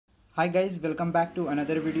Hi guys, welcome back to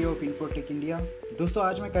another video of infotech India. दोस्तों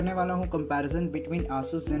आज मैं करने वाला हूँ comparison between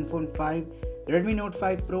Asus Zenfone 5, Redmi Note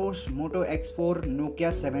 5 Pro, Moto X4,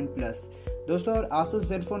 Nokia 7 Plus। दोस्तों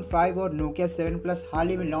Asus Zenfone 5 और Nokia 7 Plus हाल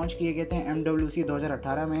ही में लॉन्च किए गए थे MWC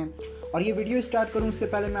 2018 में। और ये वीडियो स्टार्ट करूँ उससे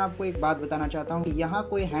पहले मैं आपको एक बात बताना चाहता हूँ कि यहाँ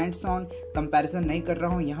कोई हैंड्स ऑन कंपैरिजन नहीं कर रहा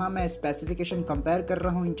हूँ। यहाँ मैं स्पेसिफिकेशन कंपेयर कर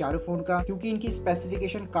रहा हूँ इन चारों फ़ोन का, क्योंकि इनकी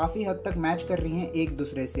स्पेसिफिकेशन काफ़ी हद तक मैच कर रही हैं एक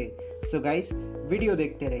दूसरे से। सो गाइस, वीडियो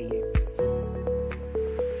देखते रहिए।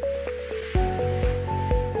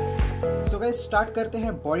 सो गाइस, स्टार्ट करते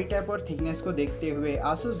हैं बॉडी टाइप और थिकनेस को देखते हुए।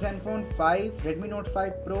 Asus Zenfone 5, Redmi Note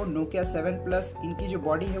 5 Pro, Nokia 7 Plus, इनकी जो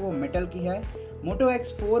बॉडी है वो मेटल की है। Moto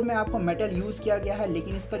X4 में आपको मेटल यूज़ किया गया है,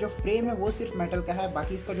 लेकिन इसका जो फ्रेम है वो सिर्फ मेटल का है,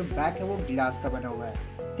 बाकी इसका जो बैक है वो ग्लास का बना हुआ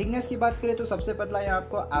है। थिकनेस की बात करें तो सबसे पतला यहाँ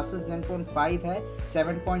आपको Asus Zenfone 5 है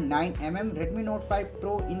 7.9 mm। Redmi Note 5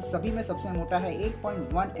 Pro इन सभी में सबसे मोटा है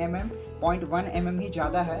 8.1 mm, 0.1 mm ही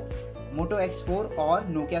ज़्यादा है Moto X4 और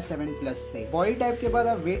Nokia 7 Plus से। बॉडी टाइप के बाद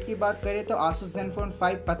आप वेट की बात करें तो Asus Zenfone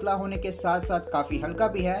 5 पतला होने के साथ साथ काफ़ी हल्का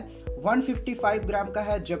भी है, 155 ग्राम का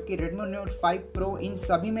है, जबकि Redmi Note 5 Pro इन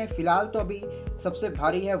सभी में फिलहाल तो अभी सबसे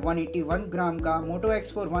भारी है 181 ग्राम का, Moto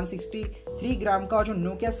X4 163 ग्राम का, और जो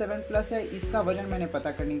Nokia 7 Plus है इसका वजन मैंने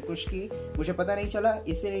पता करने की कोशिश की, मुझे पता नहीं चला,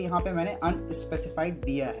 इसलिए यहाँ पे मैंने अनस्पेसिफाइड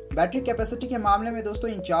दिया है। बैटरी कैपेसिटी के मामले में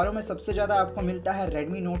दोस्तों इन चारों में सबसे ज़्यादा आपको मिलता है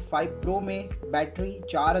Redmi Note 5 Pro में बैटरी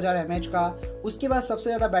 4000 mAh का। उसके बाद सबसे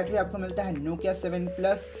ज़्यादा बैटरी आपको मिलता है Nokia 7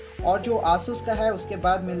 Plus, और जो Asus का है उसके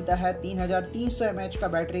बाद मिलता है 3300 mAh का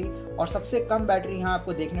बैटरी, और सबसे कम बैटरी यहाँ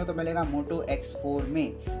आपको देखने को मिलेगा Moto X4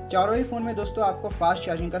 में। चारों ही फोन में दोस्तों आपको फास्ट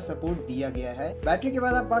चार्जिंग का सपोर्ट दिया गया है। बैटरी के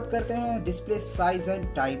बाद आप बात करते हैं डिस्प्ले साइज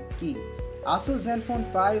एंड टाइप की। Asus Zenfone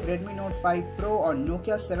 5, Redmi Note 5 Pro और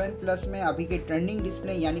Nokia 7 Plus में अभी के ट्रेंडिंग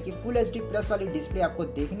डिस्प्ले यानी कि फुल HD प्लस वाली डिस्प्ले आपको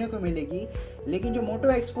देखने को मिलेगी, लेकिन जो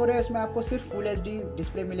Moto X4 है उसमें आपको सिर्फ फुल HD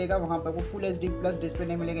डिस्प्ले मिलेगा, वहाँ पर आपको फुल HD प्लस डिस्प्ले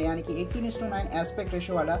नहीं मिलेगा, यानी कि 18:9 एस्पेक्ट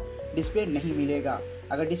रेशो वाला डिस्प्ले नहीं मिलेगा।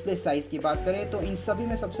 अगर डिस्प्ले साइज़ की बात करें तो इन सभी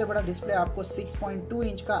में सबसे बड़ा डिस्प्ले आपको 6.2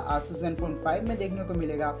 इंच का Asus Zenfone 5 में देखने को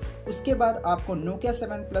मिलेगा। उसके बाद आपको Nokia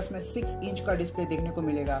 7 Plus में 6 इंच का डिस्प्ले देखने को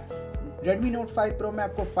मिलेगा। Redmi Note 5 Pro में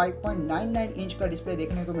आपको 5.99 इंच का डिस्प्ले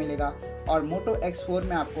देखने को मिलेगा, और Moto X4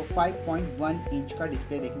 में आपको 5.1 इंच का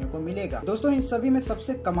डिस्प्ले देखने को मिलेगा। दोस्तों इन सभी में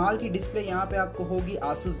सबसे कमाल की डिस्प्ले यहाँ पे आपको होगी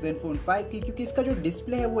Asus Zenfone 5 की, क्योंकि इसका जो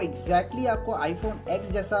डिस्प्ले है वो एग्जैक्टली आपको iPhone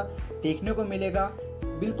X जैसा देखने को मिलेगा।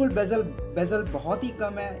 बिल्कुल बेजल बहुत ही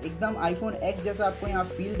कम है, एकदम iPhone X जैसा आपको यहाँ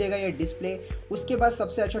फील देगा ये डिस्प्ले। उसके बाद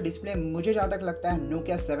सबसे अच्छा डिस्प्ले मुझे जहाँ तक लगता है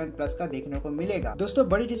Nokia 7 Plus का देखने को मिलेगा। दोस्तों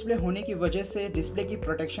बड़ी डिस्प्ले होने की वजह से डिस्प्ले की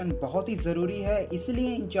प्रोटेक्शन बहुत ही ज़रूरी है,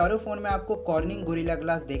 इसलिए इन चारों फ़ोन में आपको कॉर्निंग गोरिल्ला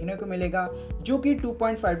ग्लास देखने को मिलेगा, जो कि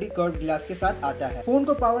 2.5D कर्व्ड ग्लास के साथ आता है। फ़ोन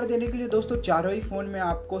को पावर देने के लिए दोस्तों चारों ही फ़ोन में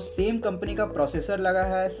आपको सेम कंपनी का प्रोसेसर लगा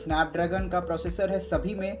है, स्नैपड्रैगन का प्रोसेसर है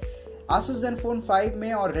सभी में। Asus Zenfone 5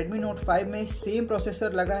 में और Redmi Note 5 में सेम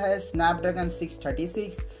प्रोसेसर लगा है स्नैपड्रैगन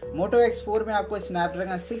 636, Moto X4 में आपको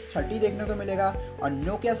स्नैपड्रैगन 630 देखने को मिलेगा, और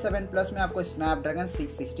Nokia 7 Plus में आपको स्नैपड्रैगन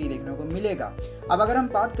 660 देखने को मिलेगा। अब अगर हम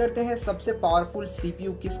बात करते हैं सबसे पावरफुल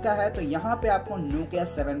CPU किसका है, तो यहाँ पे आपको Nokia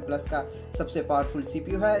 7 Plus का सबसे पावरफुल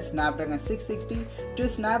CPU है स्नैपड्रैगन 660, जो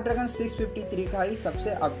स्नैपड्रैगन 653 का ही सबसे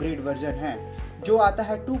अपग्रेड वर्जन है, जो आता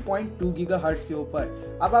है 2.2 गीगाहर्ट्ज़ के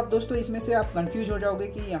ऊपर। अब आप दोस्तों इसमें से आप कंफ्यूज हो जाओगे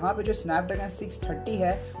कि यहाँ पे जो स्नैपड्रैगन 630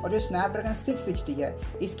 है और जो स्नैपड्रैगन 660 है,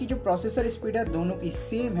 इसकी जो प्रोसेसर स्पीड है दोनों की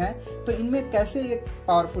सेम है, तो इनमें कैसे ये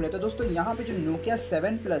पावरफुल है। तो दोस्तों यहाँ पे जो Nokia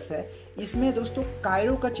 7 Plus है इसमें दोस्तों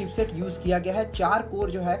कायरो का चिपसेट यूज़ किया गया है, 4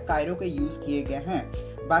 कोर जो है कायरो के यूज़ किए गए हैं।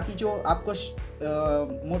 बाकी जो आपको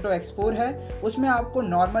Moto X4 है उसमें आपको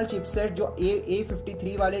नॉर्मल चिपसेट जो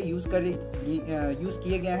A53 वाले यूज़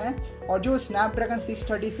किए गए हैं, और जो स्नैपड्रैगन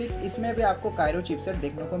 636 इसमें भी आपको कायरो चिपसेट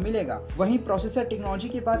देखने को मिलेगा। वहीं प्रोसेसर टेक्नोलॉजी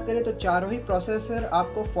की बात करें तो चारों ही प्रोसेसर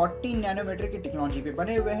आपको 14 नैनोमीटर की टेक्नोलॉजी पे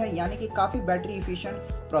बने हुए हैं, यानी कि काफ़ी बैटरी इफिशिएंट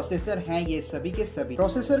प्रोसेसर हैं ये सभी के सभी।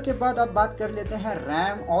 प्रोसेसर के बाद आप बात कर लेते हैं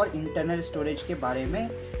रैम और इंटरनल स्टोरेज के बारे में।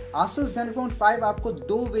 Asus Zenfone 5 आपको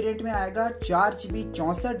 2 वेरिएंट में आएगा, 4GB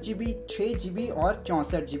 64GB 6GB और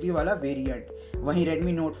 64GB वाला वेरिएंट। वहीं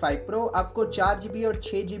Redmi Note 5 Pro आपको 4GB और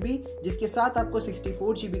 6GB, जिसके साथ आपको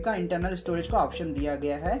 64GB का इंटरनल स्टोरेज का ऑप्शन दिया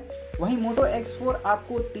गया है। वहीं Moto X4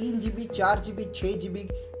 आपको 3GB 4GB 6GB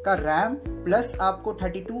का रैम प्लस आपको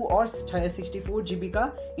 32 और 64GB का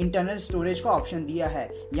इंटरनल स्टोरेज का ऑप्शन दिया है।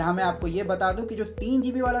 यहाँ मैं आपको ये बता दूं कि जो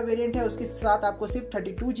 3GB वाला वेरिएंट है उसके साथ आपको सिर्फ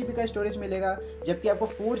 32GB का स्टोरेज मिलेगा, जबकि आपको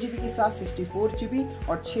 4GB के साथ 64GB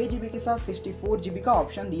और 6GB के साथ 64GB का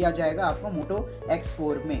ऑप्शन दिया जाएगा आपको Moto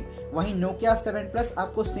X4 में। वहीं Nokia 7 Plus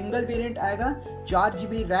आपको सिंगल वेरिएंट आएगा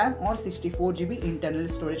 4GB रैम और 64GB इंटरनल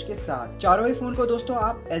स्टोरेज के साथ। चारों ही फोन को दोस्तों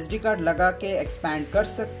आप SD कार्ड लगा के एक्सपैंड कर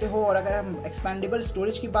सकते हो। और अगर हम एक्सपैंडेबल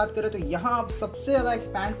स्टोरेज की बात करें तो यहाँ आप सबसे ज़्यादा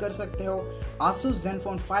एक्सपैंड कर सकते हो Asus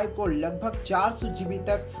Zenfone 5 को लगभग 400GB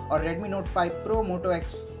तक, और Redmi Note 5 Pro, Moto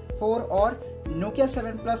X4 और Nokia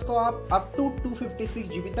 7 Plus को आप अप टू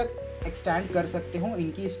 256GB तक एक्सटेंड कर सकते हो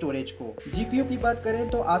इनकी स्टोरेज को। GPU की बात करें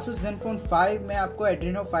तो Asus Zenfone 5 में आपको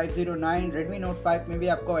Adreno 509, Redmi Note 5 में भी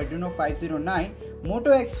आपको Adreno 509,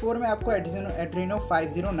 Moto X4 में आपको Adreno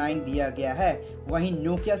 509 दिया गया है। वहीं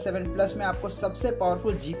Nokia 7 Plus में आपको सबसे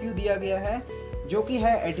पावरफुल GPU दिया गया है जो कि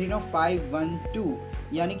है Adreno 512।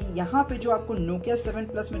 यानी कि यहाँ पे जो आपको Nokia 7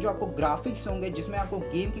 Plus में जो आपको ग्राफिक्स होंगे, जिसमें आपको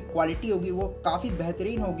गेम की क्वालिटी होगी वो काफ़ी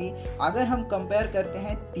बेहतरीन होगी अगर हम कंपेयर करते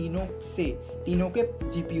हैं तीनों के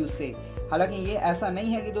GPU से। हालांकि ये ऐसा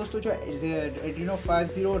नहीं है कि दोस्तों जो Adreno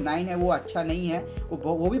 509 है वो अच्छा नहीं है,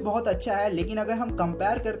 वो भी बहुत अच्छा है, लेकिन अगर हम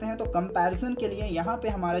कंपेयर करते हैं तो कंपैरिजन के लिए यहाँ पे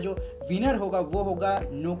हमारा जो विनर होगा वो होगा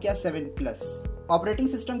Nokia 7 Plus। ऑपरेटिंग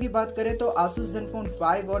सिस्टम की बात करें तो Asus Zenfone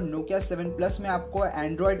 5 और Nokia 7 Plus में आपको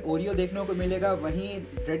Android Oreo देखने को मिलेगा। वहीं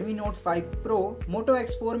Redmi Note 5 Pro, Moto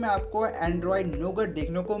X4 में आपको Android Nougat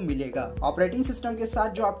देखने को मिलेगा। ऑपरेटिंग सिस्टम के साथ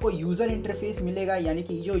जो आपको यूजर इंटरफेस मिलेगा यानी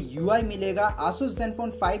कि जो UI मिलेगा, Asus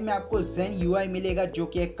Zenfone 5 में आपको Zen UI मिलेगा जो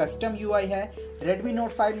कि एक कस्टम UI है। Redmi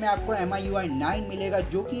Note 5 में आपको MIUI 9 मिलेगा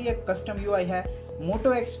जो कि एक कस्टम UI है।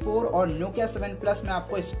 Moto X4 और Nokia 7 Plus में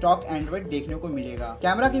आपको स्टॉक Android देखने को मिलेगा।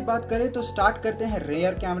 कैमरा की बात करें तो स्टार्ट करते हैं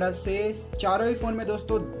रेयर कैमरा से। चारों ही फोन में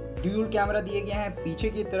दोस्तों ड्यूल कैमरा दिए गए हैं पीछे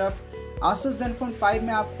की तरफ। Asus Zenfone 5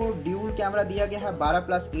 में आपको ड्यूल कैमरा दिया गया है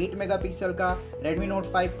 12+8 मेगापिक्सल का। Redmi Note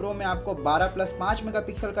 5 Pro में आपको 12+5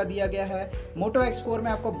 मेगापिक्सल का दिया गया है। Moto X4 में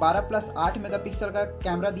आपको 12+8 मेगापिक्सल का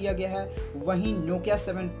कैमरा दिया गया है। वहीं Nokia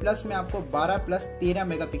 7 Plus में आपको 12+13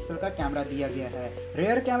 मेगापिक्सल का कैमरा दिया गया है।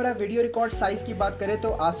 Rare camera video record size की बात करें तो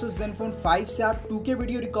Asus Zenfone 5 से आप 2K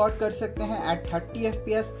वीडियो रिकॉर्ड कर सकते हैं एट 30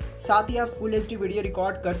 FPS, साथ ही आप Full HD वीडियो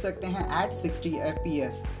रिकॉर्ड कर सकते हैं eight 60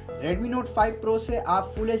 FPS। Redmi Note 5 Pro से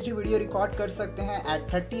आप Full HD वीडियो रिकॉर्ड कर सकते हैं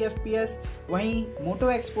एट 30 FPS। वहीं Moto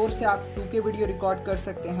X4 से आप 2K वीडियो रिकॉर्ड कर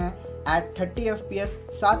सकते हैं एट 30 FPS,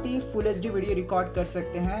 साथ ही Full HD वीडियो रिकॉर्ड कर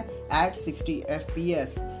सकते हैं एट 60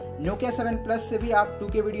 FPS। Nokia 7 Plus से भी आप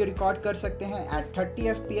 2K वीडियो रिकॉर्ड कर सकते हैं एट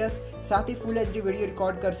 30 FPS, साथ ही Full HD वीडियो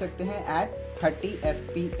रिकॉर्ड कर सकते हैं एट 30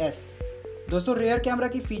 FPS। दोस्तों रेयर कैमरा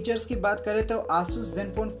की फीचर्स की बात करें तो Asus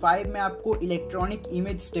Zenfone 5 में आपको इलेक्ट्रॉनिक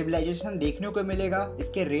इमेज स्टेबलाइजेशन देखने को मिलेगा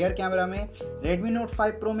इसके रेयर कैमरा में। Redmi Note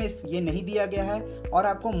 5 Pro में ये नहीं दिया गया है और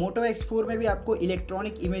आपको Moto X4 में भी आपको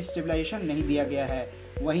इलेक्ट्रॉनिक इमेज स्टेबलाइजेशन नहीं दिया गया है।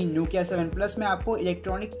 वहीं Nokia 7 Plus में आपको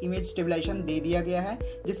इलेक्ट्रॉनिक इमेज स्टेबलाइजेशन दे दिया गया है,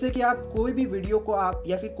 जिससे कि आप कोई भी वीडियो को आप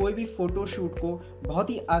या फिर कोई भी फोटो शूट को बहुत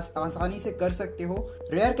ही आसानी से कर सकते हो।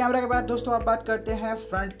 रेयर कैमरा के बाद दोस्तों आप बात करते हैं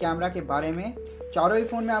फ्रंट कैमरा के बारे में। चारों ही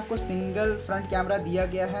फ़ोन में आपको सिंगल फ्रंट कैमरा दिया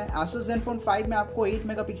गया है। Asus Zenfone 5 में आपको 8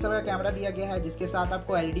 मेगापिक्सल का कैमरा दिया गया है जिसके साथ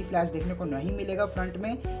आपको LED फ्लैश देखने को नहीं मिलेगा फ्रंट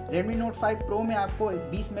में। Redmi Note 5 Pro में आपको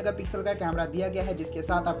 20 मेगापिक्सल का कैमरा दिया गया है जिसके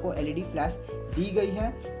साथ आपको LED फ्लैश दी गई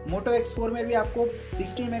है। Moto X4 में भी आपको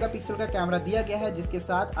 16 मेगापिक्सल का कैमरा दिया गया है जिसके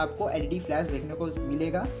साथ आपको LED फ्लैश देखने को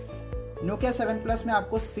मिलेगा। Nokia 7 Plus में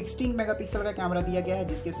आपको 16 मेगापिक्सल का कैमरा दिया गया है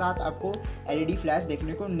जिसके साथ आपको LED फ्लैश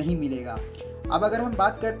देखने को नहीं मिलेगा। अब अगर हम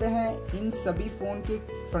बात करते हैं इन सभी फ़ोन के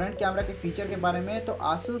फ्रंट कैमरा के फीचर के बारे में तो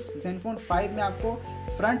Asus Zenfone 5 में आपको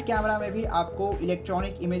फ्रंट कैमरा में भी आपको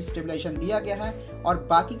इलेक्ट्रॉनिक इमेज स्टेबलाइजेशन दिया गया है और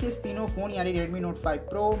बाकी के तीनों फ़ोन यानी Redmi Note 5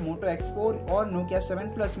 Pro, Moto X4 और Nokia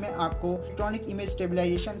 7 Plus में आपको इलेक्ट्रॉनिक इमेज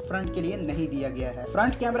स्टेबलाइजेशन फ्रंट के लिए नहीं दिया गया है।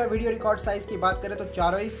 Front camera video record size की बात करें तो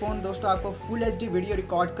चारों ही फ़ोन दोस्तों आपको Full HD वीडियो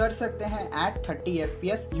रिकॉर्ड कर सकते हैं एट 30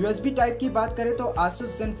 FPS। USB टाइप की बात करें तो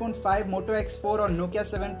Asus Zenfone 5, Moto X4 और Nokia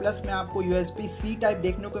 7 Plus में आपको USB-C टाइप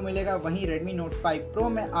देखने को मिलेगा। वहीं Redmi Note 5 Pro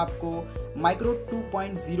में आपको माइक्रो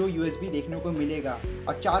 2.0 USB देखने को मिलेगा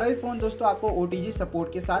और चारों ही फोन दोस्तों आपको OTG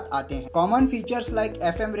सपोर्ट के साथ आते हैं। Common features like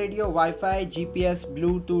FM radio, wifi, GPS,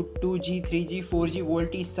 Bluetooth, 2G, 3G, 4G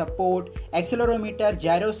voltage support, accelerometer,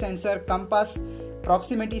 जायरो sensor, compass,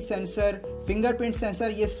 proximity sensor, fingerprint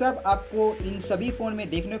sensor, ये सब आपको इन सभी फ़ोन में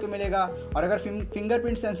देखने को मिलेगा। और अगर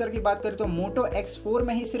फिंगरप्रिंट सेंसर की बात करें तो Moto X4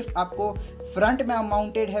 में ही सिर्फ आपको फ्रंट में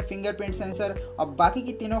माउंटेड है फिंगरप्रिंट सेंसर और बाकी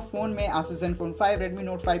की तीनों फ़ोन में Asus Zenfone 5, Redmi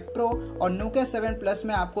Note 5 Pro और Nokia 7 Plus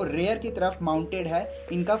में आपको रेयर की तरफ माउंटेड है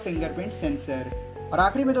इनका फिंगरप्रिंट सेंसर। और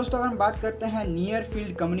आखिरी में दोस्तों अगर हम बात करते हैं नियर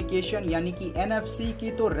फील्ड कम्युनिकेशन यानी कि NFC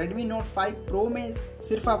की तो Redmi Note 5 Pro में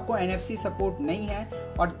सिर्फ आपको NFC सपोर्ट नहीं है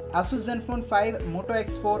और Asus Zenfone 5, Moto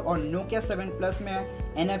X4 और Nokia 7 Plus में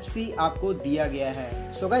NFC आपको दिया गया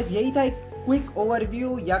है। सो गाइस यही था एक क्विक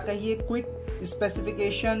ओवरव्यू या कहिए क्विक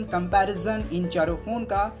स्पेसिफिकेशन कंपैरिजन इन चारों फ़ोन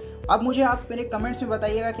का। अब मुझे आप मेरे कमेंट्स में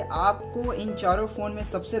बताइएगा कि आपको इन चारों फ़ोन में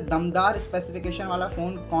सबसे दमदार स्पेसिफिकेशन वाला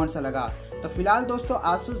फ़ोन कौन सा लगा। तो फिलहाल दोस्तों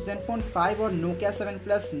Asus Zenfone 5 और Nokia 7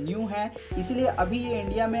 Plus न्यू है, इसीलिए अभी ये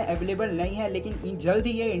इंडिया में अवेलेबल नहीं है, लेकिन जल्द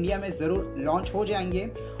ही ये इंडिया में ज़रूर लॉन्च हो जाएंगे।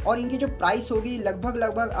 और इनकी जो प्राइस होगी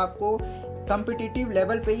लगभग आपको कम्पिटिटिव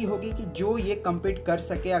लेवल पे ही होगी कि जो ये कम्पीट कर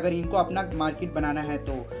सके अगर इनको अपना मार्केट बनाना है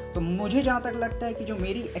तो मुझे जहाँ तक लगता है कि जो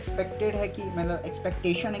मेरी एक्सपेक्टेड है कि मतलब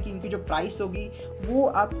एक्सपेक्टेशन है कि इनकी जो प्राइस होगी वो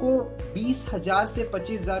आपको 20,000 से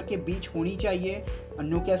 25,000 के बीच होनी चाहिए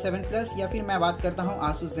Nokia 7 Plus, या फिर मैं बात करता हूँ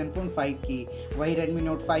Asus Zenfone 5 की। वही Redmi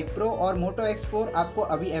Note 5 Pro और Moto X4 आपको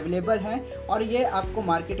अभी अवेलेबल हैं और ये आपको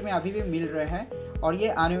मार्केट में अभी भी मिल रहे हैं और ये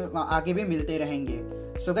आगे भी मिलते रहेंगे।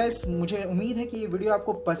 सो गाइस, मुझे उम्मीद है कि ये वीडियो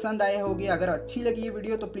आपको पसंद आया होगी। अगर अच्छी लगी ये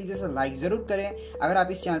वीडियो तो प्लीज़ इसे लाइक ज़रूर करें। अगर आप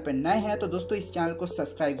इस चैनल पर नए हैं तो दोस्तों इस चैनल को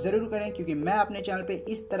सब्सक्राइब ज़रूर करें, क्योंकि मैं अपने चैनल पे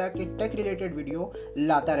इस तरह के टेक रिलेटेड वीडियो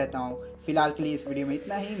लाता रहता हूँ। फिलहाल के लिए इस वीडियो में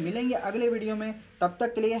इतना ही, मिलेंगे अगले वीडियो में। तब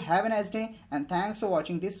तक के लिए have a nice day and thanks for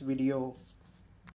watching this video.